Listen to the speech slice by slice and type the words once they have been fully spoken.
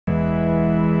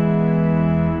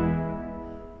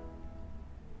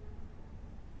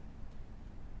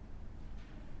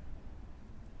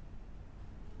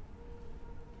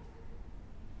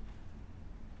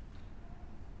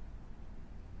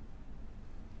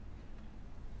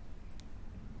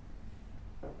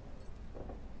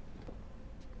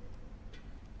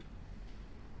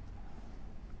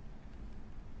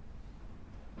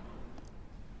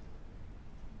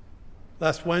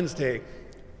Last Wednesday,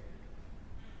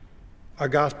 our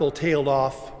gospel tailed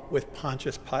off with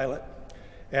Pontius Pilate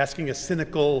asking a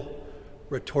cynical,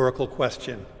 rhetorical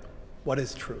question: what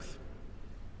is truth?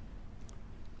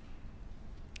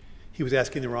 He was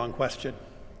asking the wrong question.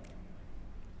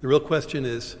 The real question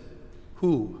is,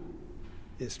 who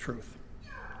is truth?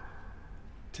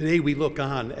 Today we look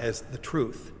on as the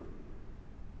truth.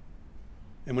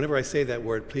 And whenever I say that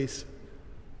word, please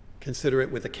consider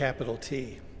it with a capital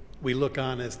T. We look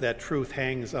on as that truth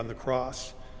hangs on the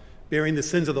cross, bearing the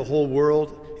sins of the whole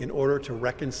world in order to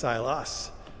reconcile us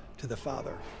to the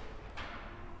Father.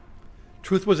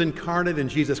 Truth was incarnate in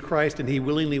Jesus Christ, and he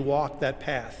willingly walked that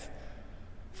path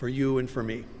for you and for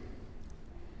me.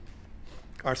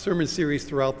 Our sermon series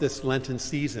throughout this Lenten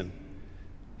season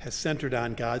has centered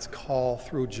on God's call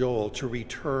through Joel to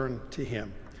return to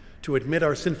him, to admit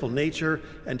our sinful nature,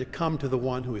 and to come to the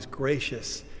one who is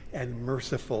gracious and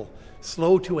merciful,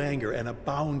 slow to anger, and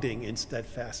abounding in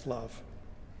steadfast love.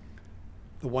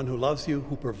 The one who loves you,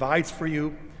 who provides for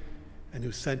you, and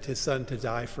who sent his Son to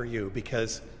die for you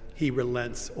because he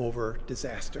relents over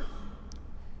disaster.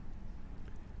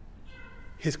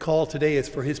 His call today is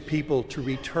for his people to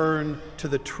return to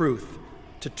the truth,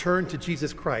 to turn to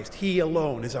Jesus Christ. He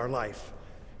alone is our life.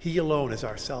 He alone is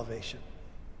our salvation.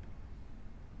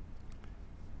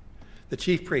 The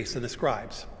chief priests and the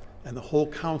scribes and the whole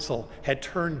council had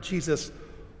turned Jesus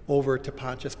over to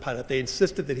Pontius Pilate. They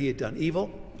insisted that he had done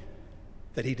evil,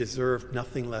 that he deserved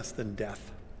nothing less than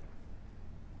death.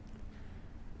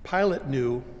 Pilate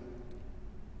knew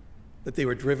that they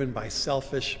were driven by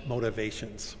selfish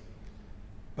motivations,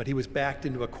 but he was backed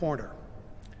into a corner.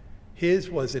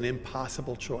 His was an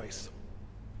impossible choice: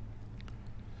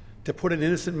 to put an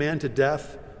innocent man to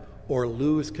death or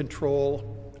lose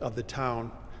control of the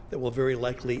town that will very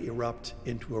likely erupt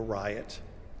into a riot,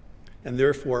 and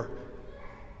therefore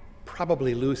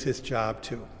probably lose his job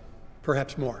too,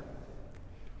 perhaps more.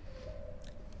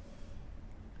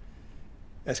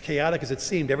 As chaotic as it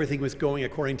seemed, everything was going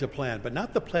according to plan, but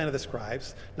not the plan of the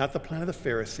scribes, not the plan of the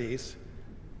Pharisees,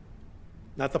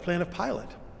 not the plan of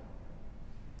Pilate.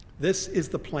 This is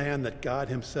the plan that God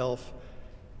himself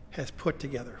has put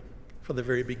together from the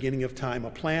very beginning of time, a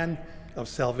plan of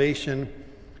salvation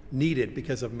needed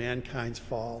because of mankind's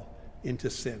fall into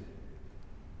sin.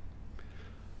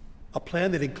 A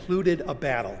plan that included a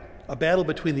battle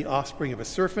between the offspring of a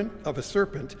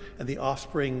serpent and the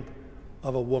offspring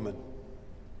of a woman,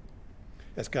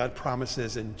 as God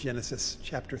promises in Genesis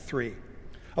chapter 3.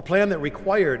 A plan that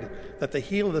required that the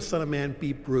heel of the Son of Man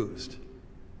be bruised,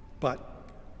 but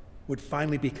would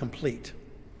finally be complete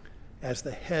as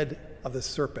the head of the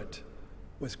serpent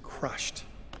was crushed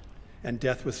and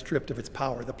death was stripped of its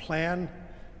power. The plan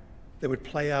that would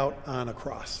play out on a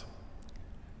cross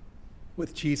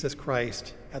with Jesus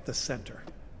Christ at the center.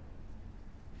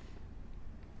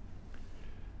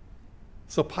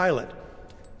 So Pilate,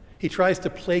 he tries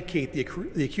to placate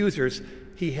the accusers.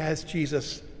 He has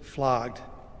Jesus flogged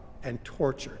and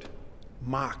tortured,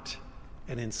 mocked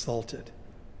and insulted,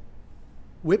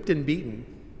 whipped and beaten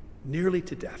nearly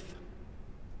to death.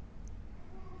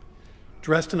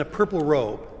 Dressed in a purple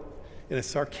robe in a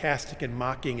sarcastic and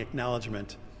mocking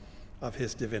acknowledgement of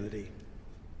his divinity.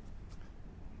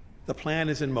 The plan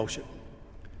is in motion.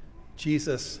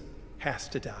 Jesus has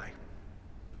to die.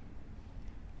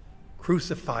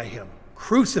 Crucify him.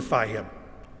 Crucify him.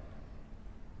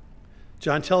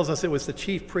 John tells us it was the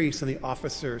chief priests and the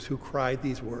officers who cried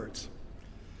these words.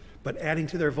 But adding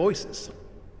to their voices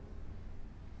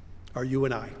are you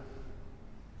and I.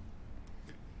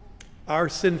 Our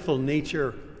sinful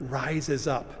nature rises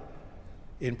up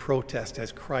in protest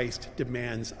as Christ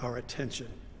demands our attention.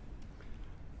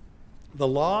 The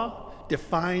law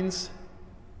defines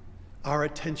our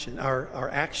attention, our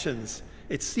actions.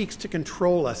 It seeks to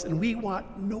control us, and we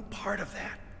want no part of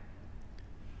that.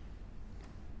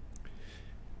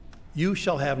 You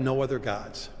shall have no other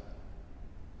gods.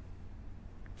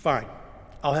 Fine,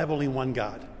 I'll have only one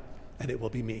God, and it will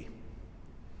be me.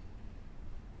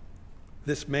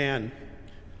 This man,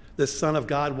 this Son of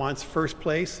God, wants first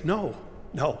place? No,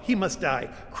 he must die.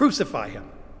 Crucify him.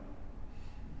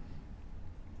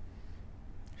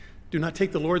 Do not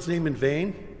take the Lord's name in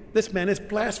vain. This man has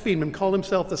blasphemed and called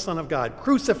himself the Son of God.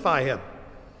 Crucify him.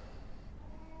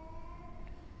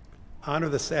 Honor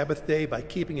the Sabbath day by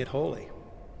keeping it holy.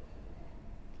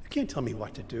 You can't tell me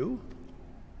what to do.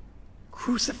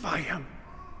 Crucify him.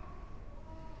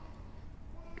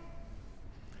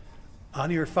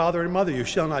 Honor your father and mother. You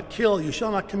shall not kill. You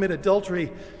shall not commit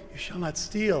adultery. You shall not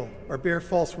steal or bear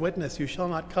false witness. You shall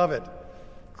not covet.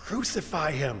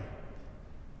 Crucify him.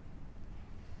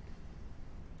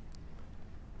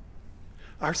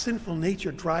 Our sinful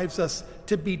nature drives us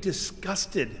to be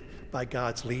disgusted by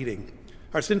God's leading.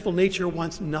 Our sinful nature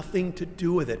wants nothing to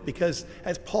do with it because,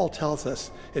 as Paul tells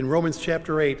us in Romans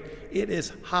chapter 8, it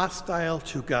is hostile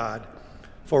to God,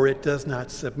 for it does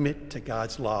not submit to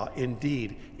God's law.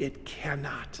 Indeed, it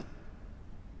cannot.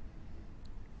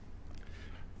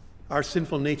 Our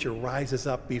sinful nature rises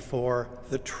up before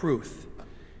the truth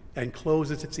and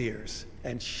closes its ears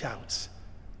and shouts,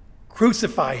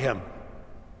 "Crucify him!"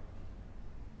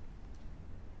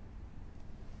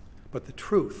 But the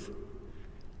truth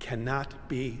cannot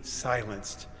be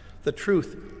silenced. The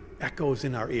truth echoes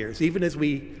in our ears, even as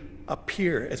we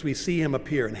see him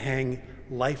appear and hang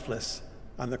lifeless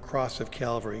on the cross of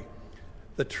Calvary.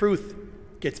 The truth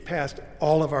gets past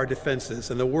all of our defenses,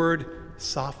 and the word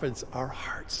softens our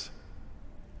hearts.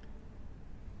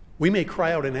 We may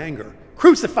cry out in anger,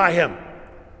 "Crucify him!"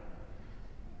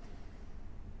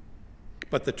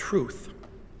 But the truth,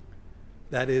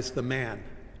 that is the man,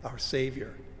 our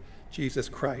Savior, Jesus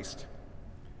Christ,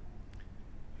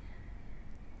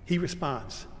 he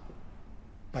responds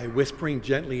by whispering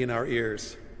gently in our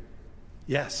ears,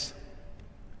 "Yes,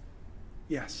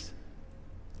 yes,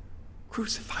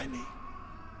 crucify me."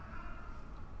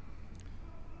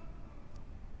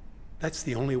 That's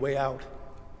the only way out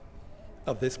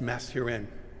of this mess you're in.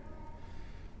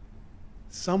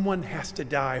 Someone has to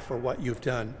die for what you've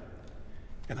done,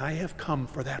 and I have come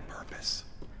for that purpose.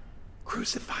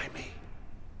 Crucify me.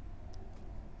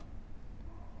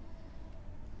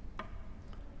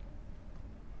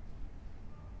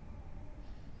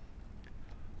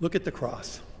 Look at the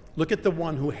cross. Look at the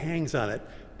one who hangs on it,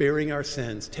 bearing our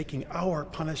sins, taking our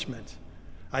punishment.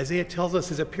 Isaiah tells us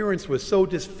his appearance was so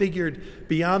disfigured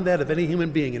beyond that of any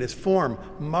human being, and his form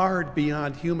marred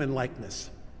beyond human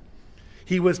likeness.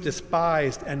 He was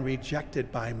despised and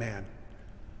rejected by man,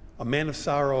 a man of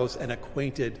sorrows and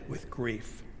acquainted with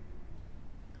grief.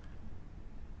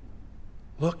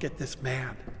 Look at this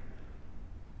man.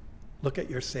 Look at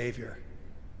your Savior,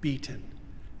 beaten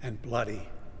and bloody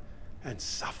and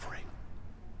suffering.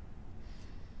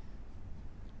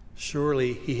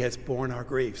 Surely he has borne our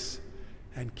griefs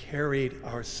and carried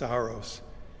our sorrows.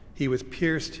 He was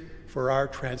pierced for our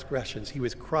transgressions. He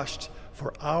was crushed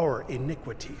for our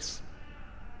iniquities.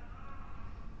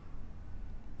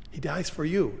 He dies for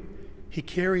you. He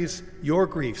carries your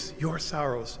griefs, your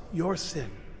sorrows, your sin,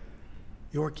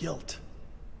 your guilt.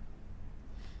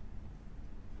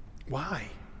 Why?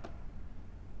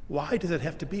 Why does it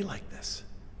have to be like this?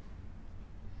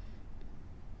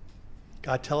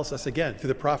 God tells us again through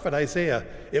the prophet Isaiah,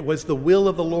 it was the will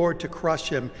of the Lord to crush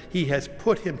him. He has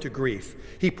put him to grief.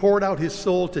 He poured out his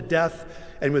soul to death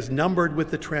and was numbered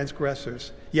with the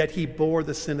transgressors. Yet he bore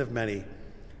the sin of many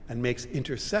and makes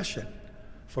intercession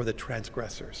for the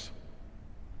transgressors.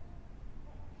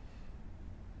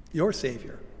 Your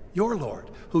Savior, your Lord,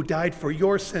 who died for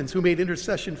your sins, who made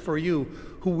intercession for you,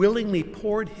 who willingly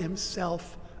poured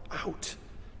himself out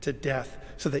to death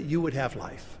so that you would have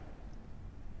life.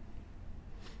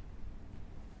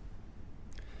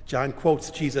 John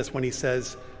quotes Jesus when he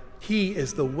says, "He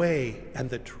is the way and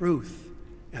the truth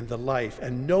and the life,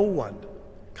 and no one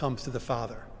comes to the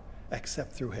Father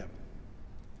except through him."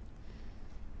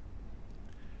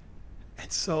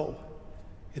 And so,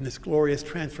 in this glorious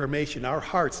transformation, our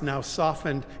hearts, now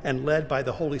softened and led by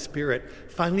the Holy Spirit,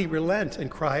 finally relent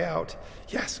and cry out,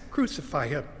 "Yes, crucify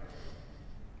him,"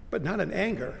 but not in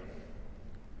anger.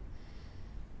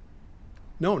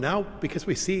 No, now because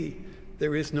we see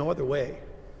there is no other way.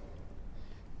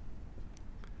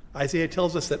 Isaiah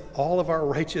tells us that all of our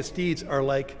righteous deeds are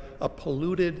like a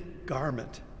polluted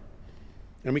garment,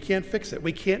 and we can't fix it.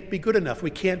 We can't be good enough. We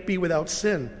can't be without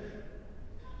sin.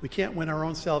 We can't win our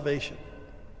own salvation.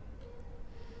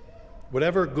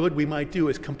 Whatever good we might do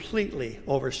is completely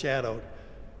overshadowed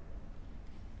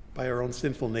by our own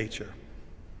sinful nature.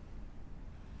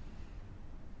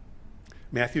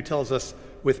 Matthew tells us,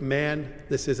 with man,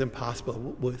 this is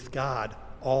impossible. With God,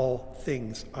 all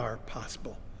things are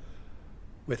possible.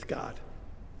 With God,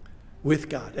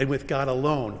 and with God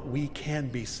alone, we can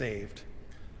be saved.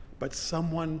 But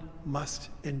someone must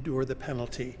endure the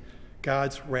penalty.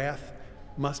 God's wrath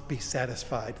must be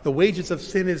satisfied. The wages of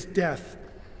sin is death.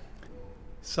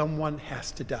 Someone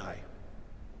has to die.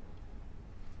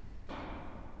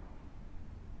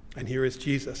 And here is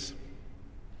Jesus.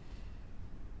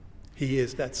 He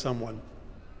is that someone.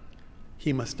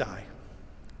 He must die.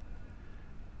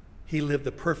 He lived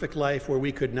the perfect life where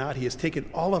we could not. He has taken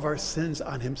all of our sins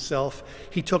on himself.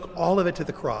 He took all of it to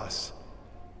the cross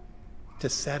to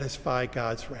satisfy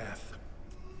God's wrath.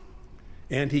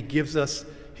 And he gives us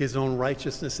his own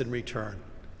righteousness in return,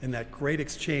 in that great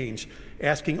exchange,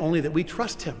 asking only that we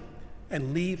trust him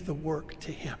and leave the work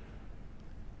to him.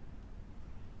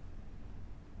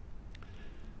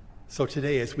 So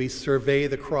today, as we survey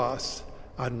the cross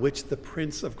on which the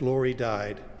Prince of Glory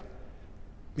died,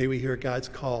 may we hear God's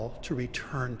call to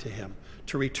return to him,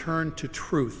 to return to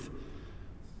truth,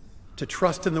 to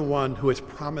trust in the one who has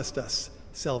promised us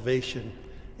salvation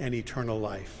and eternal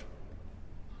life.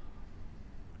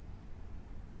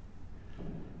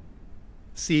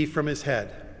 See from his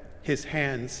head, his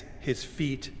hands, his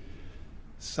feet,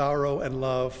 sorrow and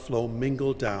love flow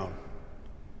mingled down.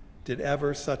 Did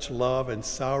ever such love and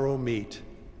sorrow meet,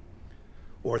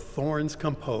 or thorns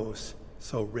compose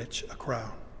so rich a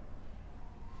crown?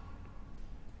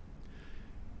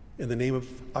 In the name of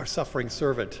our suffering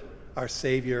servant, our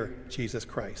Savior, Jesus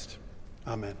Christ.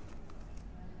 Amen.